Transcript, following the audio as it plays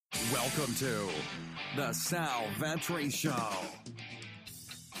Welcome to the Sal Vetri Show.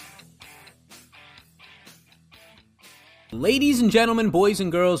 Ladies and gentlemen, boys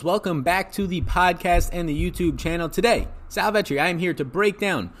and girls, welcome back to the podcast and the YouTube channel. Today, Sal Vetri, I am here to break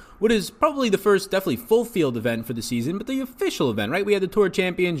down what is probably the first definitely full field event for the season, but the official event, right? We had the Tour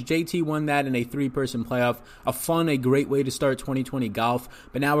Champions. JT won that in a 3-person playoff. A great way to start 2020 golf.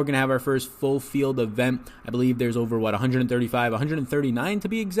 But now we're going to have our first full field event. I believe there's over, 135, 139 to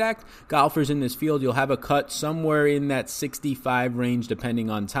be exact, golfers in this field. You'll have a cut somewhere in that 65 range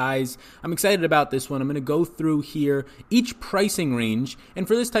depending on ties. I'm excited about this one. I'm going to go through here each pricing range. And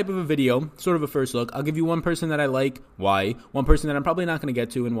for this type of a video, sort of a first look, I'll give you one person that I like, why, one person that I'm probably not going to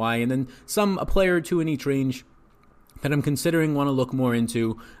get to and why, and then a player or two in each range that I'm considering, want to look more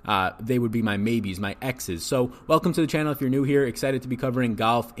into. They would be my maybes, my X's. So welcome to the channel if you're new here. Excited to be covering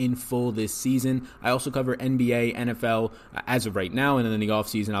golf in full this season. I also cover NBA, NFL as of right now, and then in the golf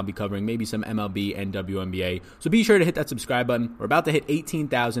season I'll be covering maybe some MLB and WNBA. So be sure to hit that subscribe button. We're about to hit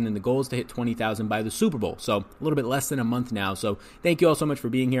 18,000 and the goal is to hit 20,000 by the Super Bowl. So a little bit less than a month now. So thank you all so much for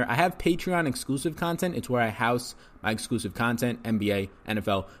being here. I have Patreon exclusive content. It's where I house my exclusive content, NBA,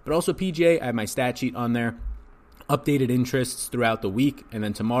 NFL, but also PGA. I have my stat sheet on there. Updated interests throughout the week, and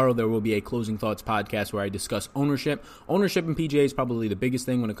then tomorrow there will be a Closing Thoughts podcast where I discuss ownership. Ownership in PGA is probably the biggest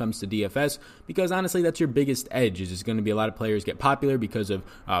thing when it comes to DFS, because honestly that's your biggest edge. Is going to be a lot of players get popular because of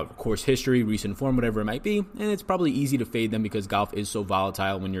course history, recent form, whatever it might be, and it's probably easy to fade them because golf is so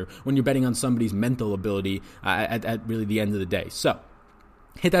volatile when you're betting on somebody's mental ability at really the end of the day. So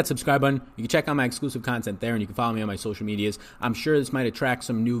hit that subscribe button. You can check out my exclusive content there, and you can follow me on my social medias. I'm sure this might attract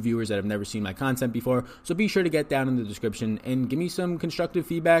some new viewers that have never seen my content before, so be sure to get down in the description and give me some constructive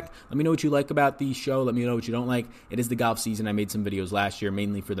feedback. Let me know what you like about the show. Let me know what you don't like. It is the golf season. I made some videos last year,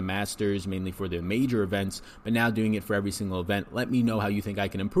 mainly for the Masters, mainly for the major events, but now doing it for every single event. Let me know how you think I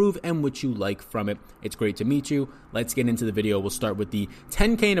can improve and what you like from it. It's great to meet you. Let's get into the video. We'll start with the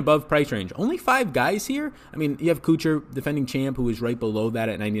 10K and above price range. Only 5 guys here. I mean, you have Kuchar, defending champ, who is right below that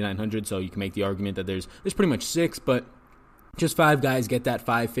at 9,900, so you can make the argument that there's pretty much 6, but just 5 guys get that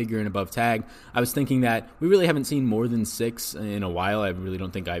 5-figure and above tag. I was thinking that we really haven't seen more than 6 in a while. I really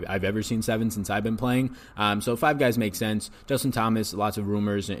don't think I've ever seen 7 since I've been playing. So 5 guys make sense. Justin Thomas, lots of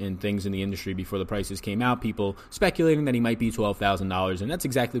rumors and things in the industry before the prices came out. People speculating that he might be $12,000, and that's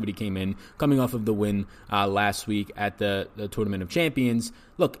exactly what he came in, coming off of the win last week at the Tournament of Champions.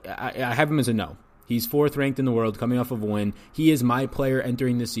 Look, I have him as a no. He's 4th ranked in the world, coming off of a win. He is my player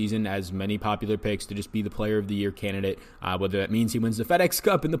entering this season, as many popular picks, to just be the player of the year candidate, whether that means he wins the FedEx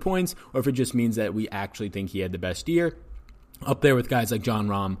Cup in the points, or if it just means that we actually think he had the best year. Up there with guys like Jon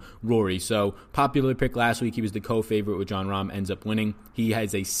Rahm, Rory. So popular pick last week. He was the co-favorite with Jon Rahm, ends up winning. He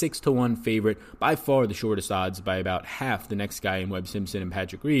has a 6-1 favorite, by far the shortest odds, by about half the next guy in Webb Simpson and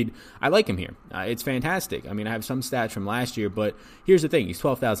Patrick Reed. I like him here. It's fantastic. I mean, I have some stats from last year, but here's the thing. He's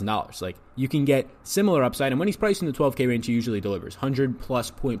 $12,000. Like, you can get similar upside, and when he's priced in the 12K range, he usually delivers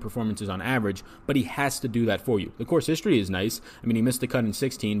 100-plus point performances on average, but he has to do that for you. The course history is nice. I mean, he missed the cut in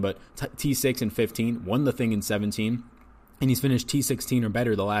 16, but T6 in 15, won the thing in 17. And he's finished T16 or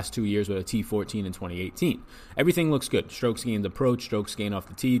better the last 2 years with a T14 in 2018. Everything looks good. Strokes gained approach, strokes gained off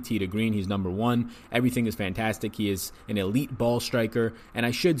the tee, tee to green. He's number 1. Everything is fantastic. He is an elite ball striker. And I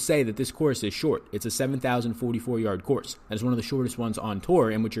should say that this course is short. It's a 7,044-yard course. That is one of the shortest ones on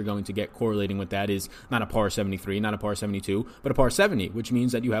tour, and what you're going to get correlating with that is not a par 73, not a par 72, but a par 70, which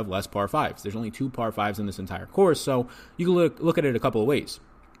means that you have less par 5s. There's only 2 par 5s in this entire course, so you can look at it a couple of ways.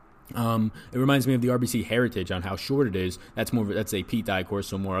 It reminds me of the RBC Heritage on how short it is. That's a Pete Dye course,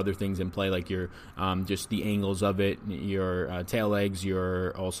 so more other things in play, like your just the angles of it, your tail legs,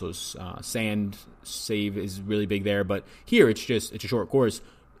 your also sand save is really big there. But here it's a short course.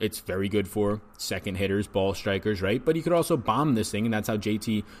 It's very good for second hitters, ball strikers, right? But you could also bomb this thing, and that's how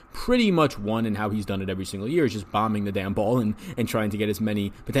JT pretty much won, and how he's done it every single year, is just bombing the damn ball and trying to get as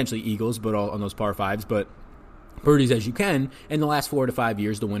many potentially eagles, but all on those par 5s, but birdies as you can. In the last 4 to 5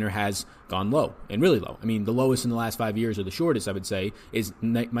 years, the winner has gone low, and really low. I mean, the lowest in the last 5 years, or the shortest, I would say, is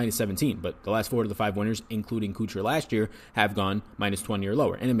minus 17. But the last 4 to the 5 winners, including Kuchar last year, have gone minus 20 or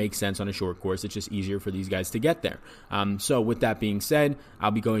lower. And it makes sense on a short course. It's just easier for these guys to get there. So with that being said,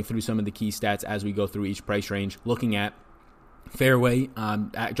 I'll be going through some of the key stats as we go through each price range, looking at fairway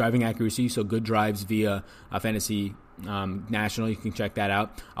driving accuracy, so good drives via fantasy national. You can check that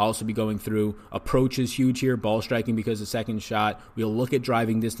out. I'll also be going through approach is huge here, ball striking because the second shot. We'll look at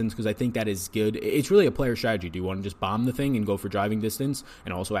driving distance because I think that is good. It's really a player strategy. Do you want to just bomb the thing and go for driving distance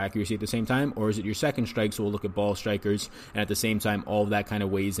and also accuracy at the same time, or is it your second strike? So we'll look at ball strikers, and at the same time all of that kind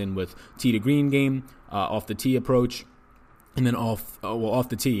of weighs in with tee to green game, off the tee approach, and then off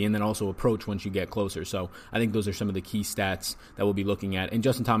the tee, and then also approach once you get closer. So I think those are some of the key stats that we'll be looking at. And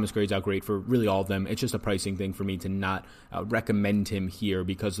Justin Thomas grades out great for really all of them. It's just a pricing thing for me to not recommend him here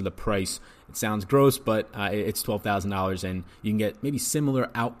because of the price. It sounds gross, but it's $12,000, and you can get maybe similar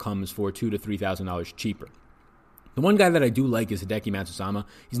outcomes for $2,000 to $3,000 cheaper. The one guy that I do like is Hideki Matsuyama.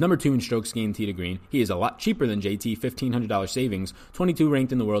 He's number 2 in strokes gained tee to green. He is a lot cheaper than JT, $1,500 savings, 22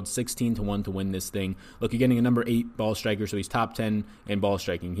 ranked in the world, 16-1 to win this thing. Look, you're getting a number 8 ball striker, so he's top 10 in ball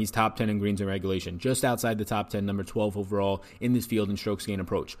striking. He's top 10 in greens and regulation, just outside the top 10, number 12 overall in this field in strokes gained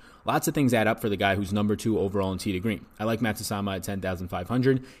approach. Lots of things add up for the guy who's number 2 overall in tee to green. I like Matsuyama at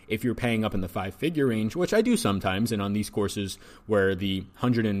 $10,500. If you're paying up in the 5-figure range, which I do sometimes, and on these courses where the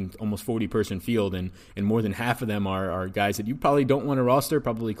 100 and almost 40 person field and more than half of them are guys that you probably don't want to roster,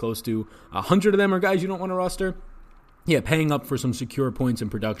 probably close to 100 of them are guys you don't want to roster. Yeah, paying up for some secure points in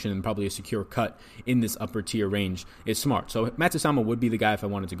production and probably a secure cut in this upper tier range is smart. So Matsuyama would be the guy if I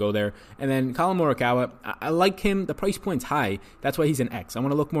wanted to go there. And then Colin Morikawa, I like him. The price point's high. That's why he's an X. I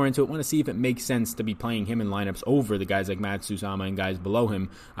want to look more into it. I want to see if it makes sense to be playing him in lineups over the guys like Matsuyama and guys below him.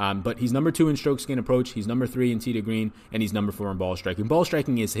 But he's number 2 in strokes gained approach. He's number 3 in tee to green, and he's number 4 in ball striking. Ball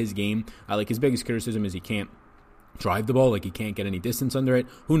striking is his game. Like his biggest criticism is he can't drive the ball, like he can't get any distance under it.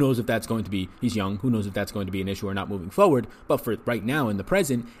 Who knows if that's going to be, he's young, who knows if that's going to be an issue or not moving forward. But for right now in the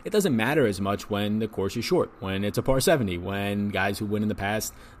present, it doesn't matter as much when the course is short, when it's a par 70, when guys who win in the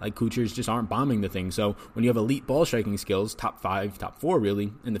past like Kuchars just aren't bombing the thing. So when you have elite ball striking skills, top 5, top 4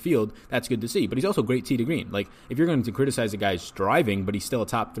 really in the field, that's good to see. But he's also great tee to green. Like if you're going to criticize a guy's driving, but he's still a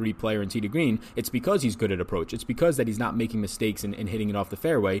top 3 player in tee to green, it's because he's good at approach. It's because that he's not making mistakes and hitting it off the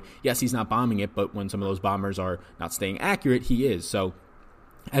fairway. Yes, he's not bombing it, but when some of those bombers are not staying accurate, he is. So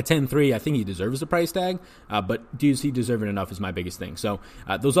at 10-3, I think he deserves the price tag, but does he deserve it enough is my biggest thing. So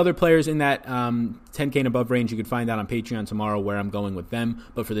those other players in that 10K and above range, you can find out on Patreon tomorrow where I'm going with them.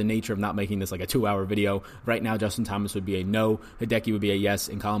 But for the nature of not making this like a 2-hour video, right now Justin Thomas would be a no, Hideki would be a yes,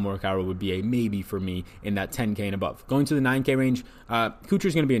 and Colin Morikawa would be a maybe for me in that 10K and above. Going to the 9K range,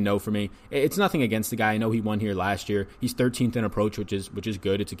 Kuchar's going to be a no for me. It's nothing against the guy. I know he won here last year. He's 13th in approach, which is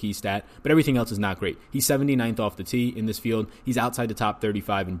good. It's a key stat, but everything else is not great. He's 79th off the tee in this field. He's outside the top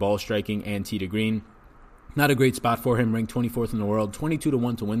 35 in ball striking and tee to green. Not a great spot for him, ranked 24th in the world,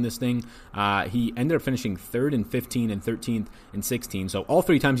 22-1 to win this thing. He ended up finishing 3rd in 15 and 13th in 16. So all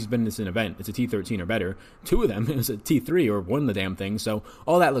 3 times he's been in this event, it's a T13 or better. 2 of them, it was a T3 or won the damn thing. So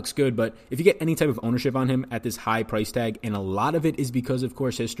all that looks good. But if you get any type of ownership on him at this high price tag, and a lot of it is because of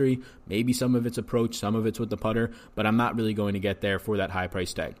course history, maybe some of it's approach, some of it's with the putter, but I'm not really going to get there for that high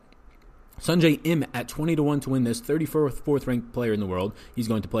price tag. Sungjae Im at 20-1 to win this, 34th ranked player in the world. He's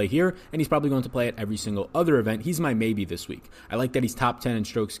going to play here, and he's probably going to play at every single other event. He's my maybe this week. I like that he's top 10 in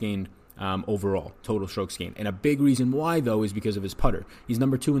strokes gained overall, total strokes gained. And a big reason why, though, is because of his putter. He's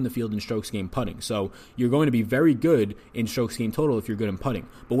number 2 in the field in strokes gained putting. So you're going to be very good in strokes gained total if you're good in putting.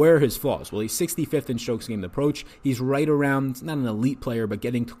 But where are his flaws? Well, he's 65th in strokes gained approach. He's right around, not an elite player, but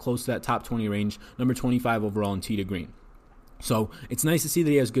getting close to that top 20 range, number 25 overall in tee to green. So it's nice to see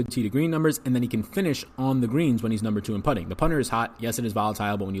that he has good tee to green numbers, and then he can finish on the greens when he's number 2 in putting. The putter is hot. Yes, it is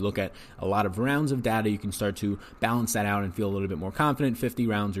volatile, but when you look at a lot of rounds of data, you can start to balance that out and feel a little bit more confident, 50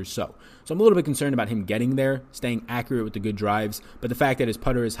 rounds or so. So I'm a little bit concerned about him getting there, staying accurate with the good drives, but the fact that his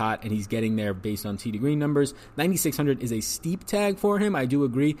putter is hot and he's getting there based on tee to green numbers, 9,600 is a steep tag for him. I do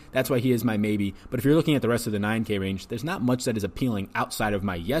agree. That's why he is my maybe. But if you're looking at the rest of the 9K range, there's not much that is appealing outside of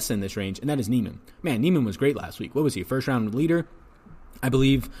my yes in this range, and that is Niemann. Man, Niemann was great last week. What was he, first round leader? I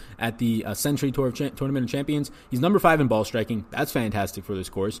believe at the Century Tour Tournament of Champions. He's number 5 in ball striking. That's fantastic for this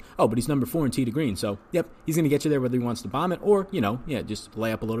course. Oh, but he's number 4 in tee to green. So, yep, he's going to get you there whether he wants to bomb it or, just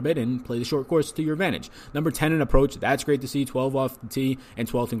lay up a little bit and play the short course to your advantage. Number 10 in approach. That's great to see. 12 off the tee and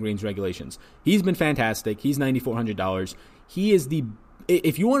 12th in greens regulations. He's been fantastic. He's $9,400. He is the...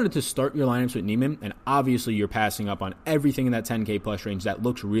 If you wanted to start your lineups with Niemann, and obviously you're passing up on everything in that 10K plus range, that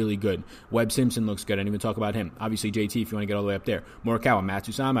looks really good. Webb Simpson looks good. I didn't even talk about him. Obviously JT, if you want to get all the way up there. Morikawa,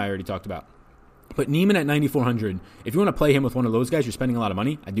 Matsuyama, I already talked about. But Niemann at 9,400, if you want to play him with one of those guys, you're spending a lot of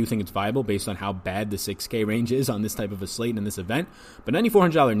money. I do think it's viable based on how bad the 6K range is on this type of a slate and in this event. But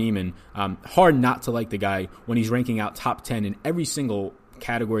 $9,400 Niemann, hard not to like the guy when he's ranking out top 10 in every single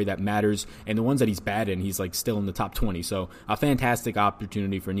category that matters, and the ones that he's bad in, he's like still in the top 20. So a fantastic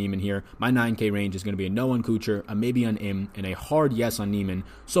opportunity for Niemann here. My 9K range is going to be a no on Kuchar, a maybe on Im, and a hard yes on Niemann.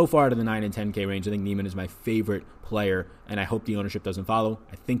 So far to the 9 and 10K range, I think Niemann is my favorite player, and I hope the ownership doesn't follow.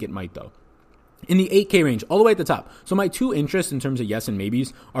 I think it might, though. in the 8K range, all the way at the top. So my two interests in terms of yes and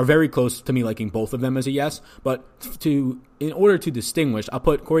maybes are very close to me liking both of them as a yes, but in order to distinguish, I'll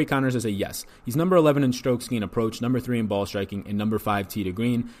put Corey Conners as a yes. He's number 11 in strokes gained approach, number 3 in ball striking, and number 5 tee to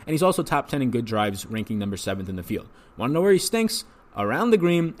green, and he's also top 10 in good drives, ranking number 7th in the field. Want to know where he stinks? Around the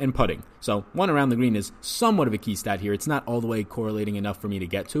green and putting. So one around the green is somewhat of a key stat here. It's not all the way correlating enough for me to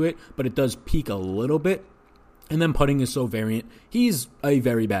get to it, but it does peak a little bit. And then putting is so variant. He's a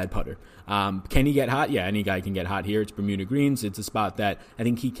very bad putter. Can he get hot? Yeah, any guy can get hot here. It's Bermuda Greens. It's a spot that I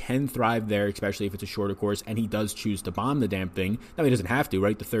think he can thrive there, especially if it's a shorter course, and he does choose to bomb the damn thing. Now, he doesn't have to,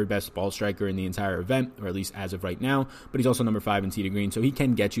 right? The third best ball striker in the entire event, or at least as of right now, but he's also number 5 in tee to green, so he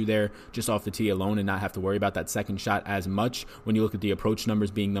can get you there just off the tee alone and not have to worry about that second shot as much. When you look at the approach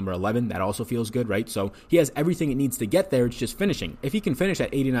numbers being number 11, that also feels good, right? So he has everything it needs to get there. It's just finishing. If he can finish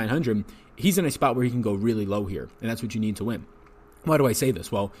at 8,900, he's in a spot where he can go really low here, and that's what you need to win. Why do I say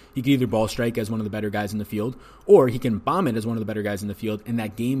this? Well, he can either ball strike as one of the better guys in the field, or he can bomb it as one of the better guys in the field, and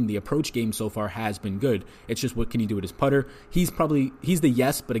that game, the approach game so far has been good. It's just what can he do with his putter? He's the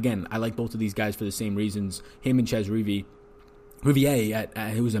yes, but again, I like both of these guys for the same reasons. Him and Ches Riviere,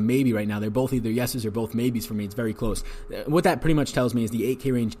 who's a maybe right now. They're both either yeses or both maybes for me. It's very close. What that pretty much tells me is the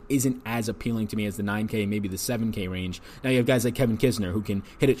 8K range isn't as appealing to me as the 9K, maybe the 7K range. Now you have guys like Kevin Kisner who can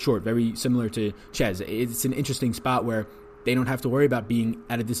hit it short, very similar to Ches. It's an interesting spot where they don't have to worry about being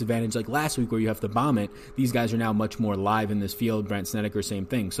at a disadvantage like last week where you have to bomb it. These guys are now much more live in this field. Brent Snedeker, same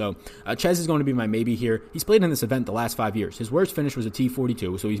thing. So Ches is going to be my maybe here. He's played in this event the last 5 years. His worst finish was a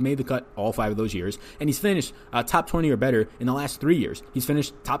T42, so he's made the cut all 5 of those years. And he's finished top 20 or better in the last 3 years. He's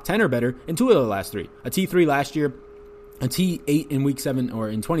finished top 10 or better in 2 of the last 3. A T3 last year, a T8 in week 7 or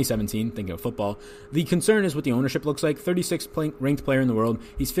in 2017, thinking of football. The concern is what the ownership looks like. 36th ranked player in the world.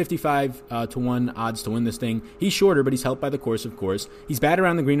 He's 55 to 1 odds to win this thing. He's shorter, but he's helped by the course, of course. He's bad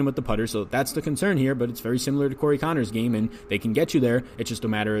around the green and with the putter, so that's the concern here, but it's very similar to Corey Conners' game, and they can get you there. It's just a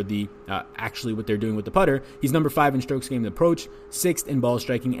matter of the actually what they're doing with the putter. He's number 5 in strokes gained approach, 6th in ball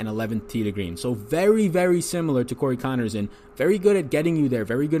striking, and 11th tee to green. So very, very similar to Corey Conners, and very good at getting you there,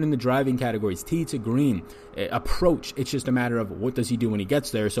 very good in the driving categories, tee to green, approach. It's just a matter of what does he do when he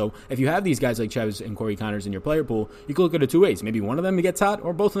gets there. So if you have these guys like Ches and Corey Conners in your player pool, you can look at it 2 ways. Maybe one of them gets hot,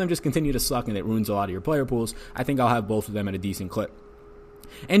 or both of them just continue to suck and it ruins a lot of your player pools. I think I'll have both of them at a decent clip.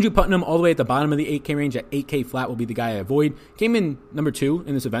 Andrew Putnam, all the way at the bottom of the 8K range at 8K flat, will be the guy I avoid. Came in number 2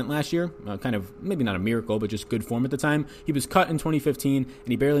 in this event last year. Kind of, maybe not a miracle, but just good form at the time. He was cut in 2015, and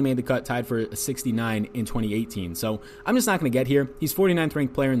he barely made the cut, tied for a 69 in 2018. So I'm just not going to get here. He's 49th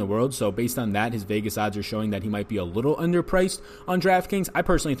ranked player in the world, so based on that, his Vegas odds are showing that he might be a little underpriced on DraftKings. I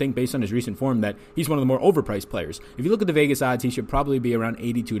personally think, based on his recent form, that he's one of the more overpriced players. If you look at the Vegas odds, he should probably be around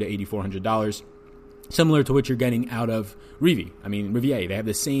 $8,200 to $8,400. Similar to what you're getting out of Riviere. They have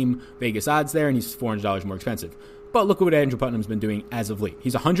the same Vegas odds there, and he's $400 more expensive. But look at what Andrew Putnam's been doing as of late.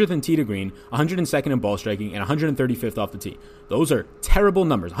 He's 100th in tee to green, 102nd in ball striking, and 135th off the tee. Those are terrible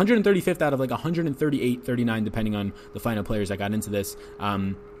numbers. 135th out of like 138, 39, depending on the final players that got into this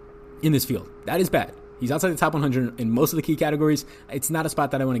in this field. That is bad. He's outside the top 100 in most of the key categories. It's not a spot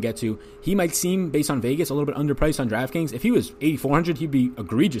that I want to get to. He might seem, based on Vegas, a little bit underpriced on DraftKings. If he was $8,400, he'd be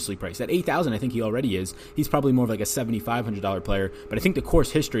egregiously priced. At $8,000, I think he already is. He's probably more of like a $7,500 player. But I think the course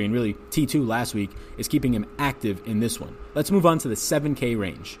history and really T2 last week is keeping him active in this one. Let's move on to the 7K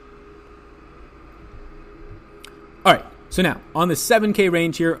range. All right. So now, on the 7K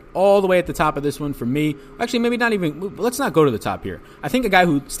range here, all the way at the top of this one for me, actually maybe not even, let's not go to the top here. I think a guy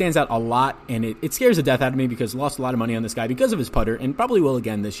who stands out a lot, and it scares the death out of me because I lost a lot of money on this guy because of his putter, and probably will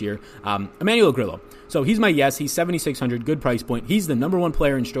again this year, Emmanuel Grillo. So he's my yes, he's 7,600, good price point. He's the number 1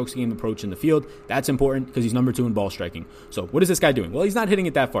 player in strokes gained approach in the field. That's important because he's number 2 in ball striking. So what is this guy doing? Well, he's not hitting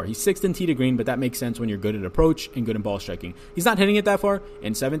it that far. He's 6th in tee to green, but that makes sense when you're good at approach and good in ball striking. He's not hitting it that far,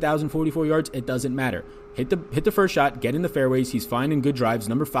 and 7,044 yards, it doesn't matter. Hit the first shot, get in the fairways. He's fine in good drives,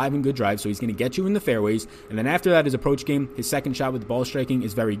 number 5 in good drives, so he's going to get you in the fairways. And then after that, his approach game, his second shot with ball striking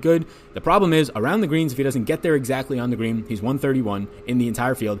is very good. The problem is, around the greens, if he doesn't get there exactly on the green, he's 131 in the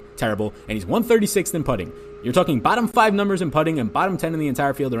entire field, terrible, and he's 136th in putting. You're talking bottom 5 numbers in putting and bottom 10 in the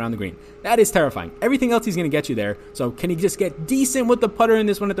entire field around the green. That is terrifying. Everything else he's going to get you there. So can he just get decent with the putter in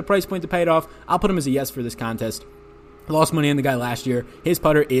this one at the price point to pay it off? I'll put him as a yes for this contest. Lost money on the guy last year. His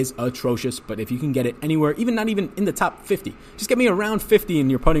putter is atrocious, but if you can get it anywhere, even not even in the top 50, just get me around 50 in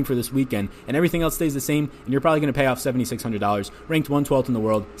your putting for this weekend, and everything else stays the same, and you're probably going to pay off $7,600, ranked 112th in the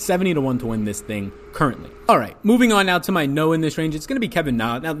world, 70-1 to win this thing currently. All right, moving on now to my no in this range. It's going to be Kevin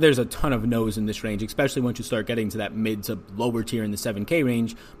Na. Now, there's a ton of no's in this range, especially once you start getting to that mid to lower tier in the 7K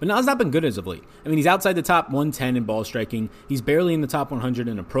range, but Na's not been good as of late. I mean, he's outside the top 110 in ball striking. He's barely in the top 100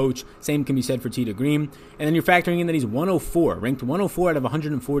 in approach. Same can be said for tee to green, and then you're factoring in that he's 104, ranked 104 out of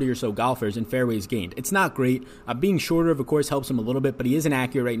 140 or so golfers in fairways gained. It's not great. Being shorter, of course, helps him a little bit, but he isn't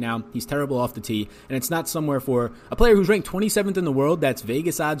accurate right now. He's terrible off the tee, and it's not somewhere for a player who's ranked 27th in the world. That's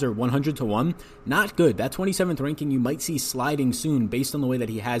Vegas odds are 100-1. Not good. That 27th ranking you might see sliding soon based on the way that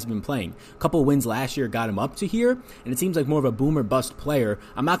he has been playing. A couple wins last year got him up to here, and it seems like more of a boom or bust player.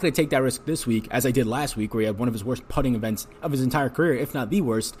 I'm not going to take that risk this week, as I did last week, where he had one of his worst putting events of his entire career, if not the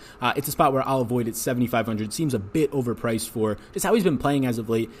worst. It's a spot where I'll avoid it. 7,500 it seems a bit overpriced for just how he's been playing as of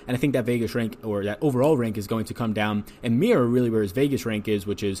late, and I think that Vegas rank, or that overall rank, is going to come down and mirror really where his Vegas rank is,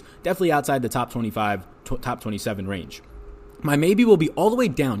 which is definitely outside the top 25, top 27 range. My maybe will be all the way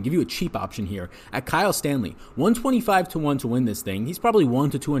down, give you a cheap option here, at Kyle Stanley. 125-1 to win this thing. He's probably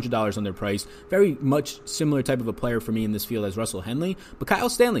 $100 to $200 underpriced. Very much similar type of a player for me in this field as Russell Henley. But Kyle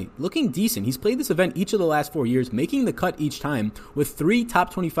Stanley, looking decent. He's played this event each of the last 4 years, making the cut each time, with 3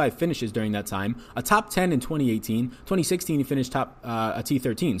 top 25 finishes during that time. A top 10 in 2018. 2016, he finished top a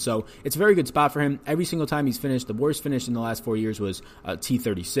T13. So it's a very good spot for him. Every single time he's finished, the worst finish in the last 4 years was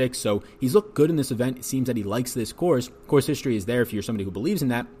T36. So he's looked good in this event. It seems that he likes this course. Course history is there if you're somebody who believes in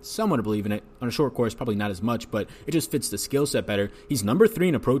that. Someone to believe in it. On a short course, probably not as much, but it just fits the skill set better. He's number 3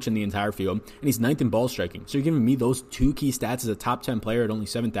 in approach in the entire field, and he's 9th in ball striking. So you're giving me those 2 key stats as a top 10 player at only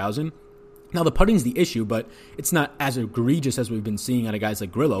 7,000. Now, the putting's the issue, but it's not as egregious as we've been seeing out of guys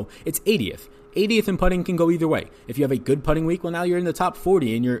like Grillo. It's 80th. 80th in putting can go either way. If you have a good putting week, well, now you're in the top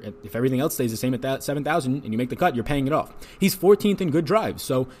 40, and if everything else stays the same at that 7,000 and you make the cut, you're paying it off. He's 14th in good drives,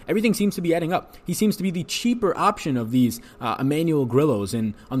 so everything seems to be adding up. He seems to be the cheaper option of these Emmanuel Grillos,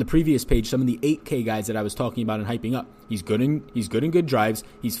 and on the previous page, some of the 8K guys that I was talking about and hyping up. He's good in good drives.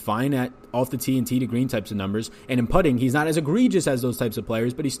 He's fine at off the tee and tee to green types of numbers. And in putting, he's not as egregious as those types of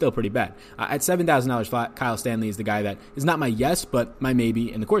players, but he's still pretty bad. At $7,000 flat, Kyle Stanley is the guy that is not my yes, but my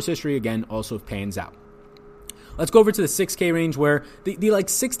maybe. And the course history, again, also pans out. Let's go over to the 6K range where the like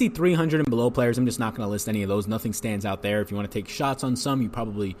 6,300 and below players, I'm just not going to list any of those. Nothing stands out there. If you want to take shots on some, you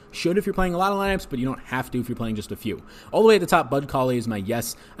probably should if you're playing a lot of lineups, but you don't have to if you're playing just a few. All the way at the top, Bud Cauley is my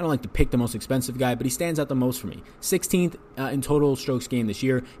yes. I don't like to pick the most expensive guy, but he stands out the most for me. 16th in total strokes gained this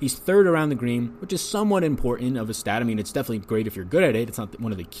year. He's 3rd around the green, which is somewhat important of a stat. I mean, it's definitely great if you're good at it. It's not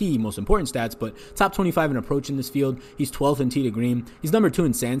one of the key, most important stats, but top 25 in approach in this field. He's 12th in tee to green. He's number 2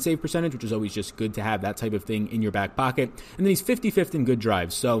 in sand save percentage, which is always just good to have that type of thing in your back pocket. And then he's 55th in good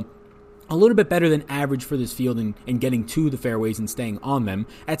drives. So a little bit better than average for this field in getting to the fairways and staying on them.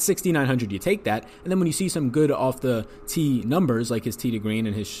 At 6,900, you take that. And then when you see some good off the tee numbers, like his tee to green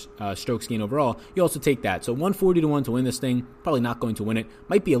and his strokes gain overall, you also take that. So 140-1 to win this thing. Probably not going to win it.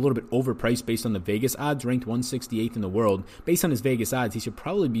 Might be a little bit overpriced based on the Vegas odds, ranked 168th in the world. Based on his Vegas odds, he should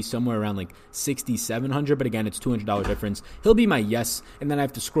probably be somewhere around like 6,700. But again, it's $200 difference. He'll be my yes. And then I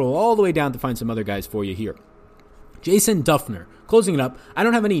have to scroll all the way down to find some other guys for you here. Jason Duffner. Closing it up, I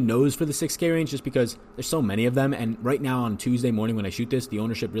don't have any no's for the 6K range just because there's so many of them, and right now on Tuesday morning when I shoot this, the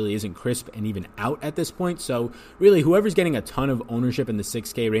ownership really isn't crisp and even out at this point, so really whoever's getting a ton of ownership in the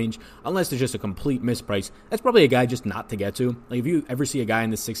 6K range, unless there's just a complete misprice, that's probably a guy just not to get to. Like if you ever see a guy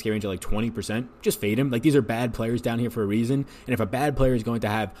in the 6K range at like 20%, just fade him. Like these are bad players down here for a reason, and if a bad player is going to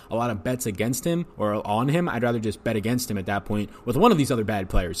have a lot of bets against him or on him, I'd rather just bet against him at that point with one of these other bad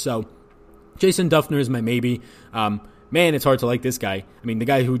players. So Jason Duffner is my maybe. Man, it's hard to like this guy. I mean, the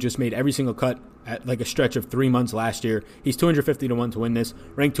guy who just made every single cut at like a stretch of 3 months last year. He's 250-1 to win this,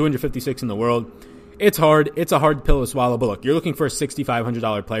 ranked 256 in the world. It's hard. It's a hard pill to swallow. But look, you're looking for a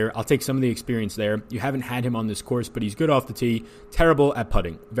 $6,500 player. I'll take some of the experience there. You haven't had him on this course, but he's good off the tee. Terrible at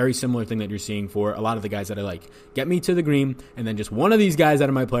putting. Very similar thing that you're seeing for a lot of the guys that I like. Get me to the green, and then just one of these guys out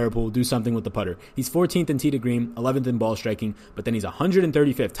of my player pool do something with the putter. He's 14th in tee to green, 11th in ball striking, but then he's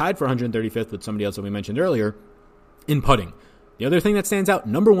 135th, tied for 135th with somebody else that we mentioned earlier, in putting. The other thing that stands out,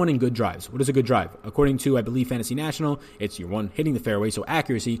 number 1 in good drives. What is a good drive? According to, I believe, Fantasy National, it's your one hitting the fairway, so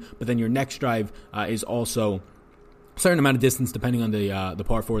accuracy, but then your next drive is also certain amount of distance depending on the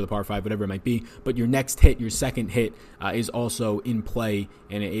par 4, the par 5, whatever it might be, but your next hit, your second hit, is also in play,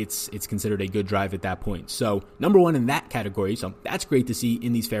 and it's considered a good drive at that point. So number one in that category, so that's great to see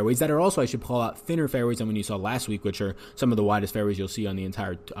in these fairways that are also, I should call out, thinner fairways than when you saw last week, which are some of the widest fairways you'll see on the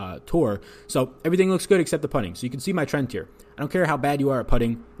entire tour. So everything looks good except the putting. So you can see my trend here. I don't care how bad you are at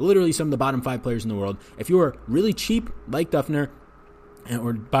putting, literally some of the bottom 5 players in the world. If you are really cheap like Duffner,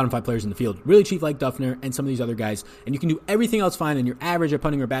 or bottom 5 players in the field, really cheap like Duffner and some of these other guys, and you can do everything else fine, and you're average at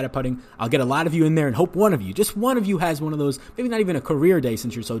putting or bad at putting, I'll get a lot of you in there and hope just one of you has one of those, maybe not even a career day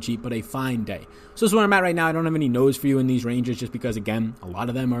since you're so cheap, but a fine day. So this is where I'm at right now. I don't have any no's for you in these ranges just because, again, a lot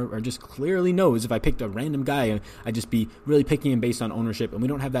of them are just clearly no's. If I picked a random guy, I'd just be really picking him based on ownership, and we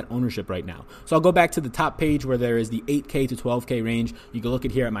don't have that ownership right now. So I'll go back to the top page where there is the 8K to 12K range. You can look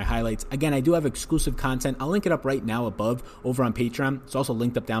at here at my highlights. Again, I do have exclusive content. I'll link it up right now above over on Patreon. It's also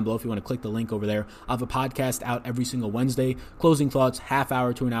linked up down below if you want to click the link over there. I'll have a podcast out every single Wednesday, closing thoughts, half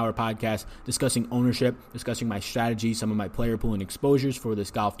hour to an hour podcast, discussing ownership, discussing my strategy, some of my player pool and exposures for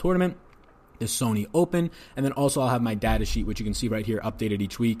this golf tournament, the Sony Open, and then also I'll have my data sheet, which you can see right here, updated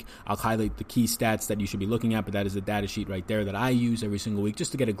each week. I'll highlight the key stats that you should be looking at, but that is the data sheet right there that I use every single week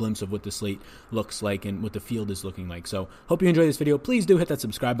just to get a glimpse of what the slate looks like and what the field is looking like. So hope you enjoy this video. Please do hit that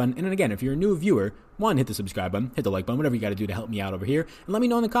subscribe button. And then again, if you're a new viewer, hit the subscribe button, hit the like button, whatever you got to do to help me out over here. And let me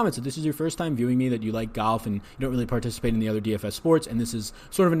know in the comments if this is your first time viewing me, that you like golf and you don't really participate in the other DFS sports, and this is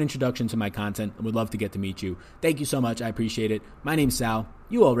sort of an introduction to my content. I would love to get to meet you. Thank you so much. I appreciate it. My name's Sal.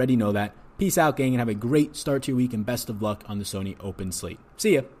 You already know that. Peace out, gang, and have a great start to your week, and best of luck on the Sony Open slate.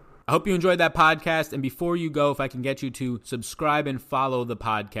 See ya. I hope you enjoyed that podcast, and before you go, if I can get you to subscribe and follow the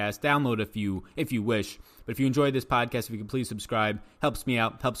podcast, download if you wish. But if you enjoyed this podcast, if you could please subscribe, helps me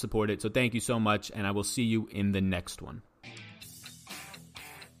out, helps support it. So thank you so much, and I will see you in the next one.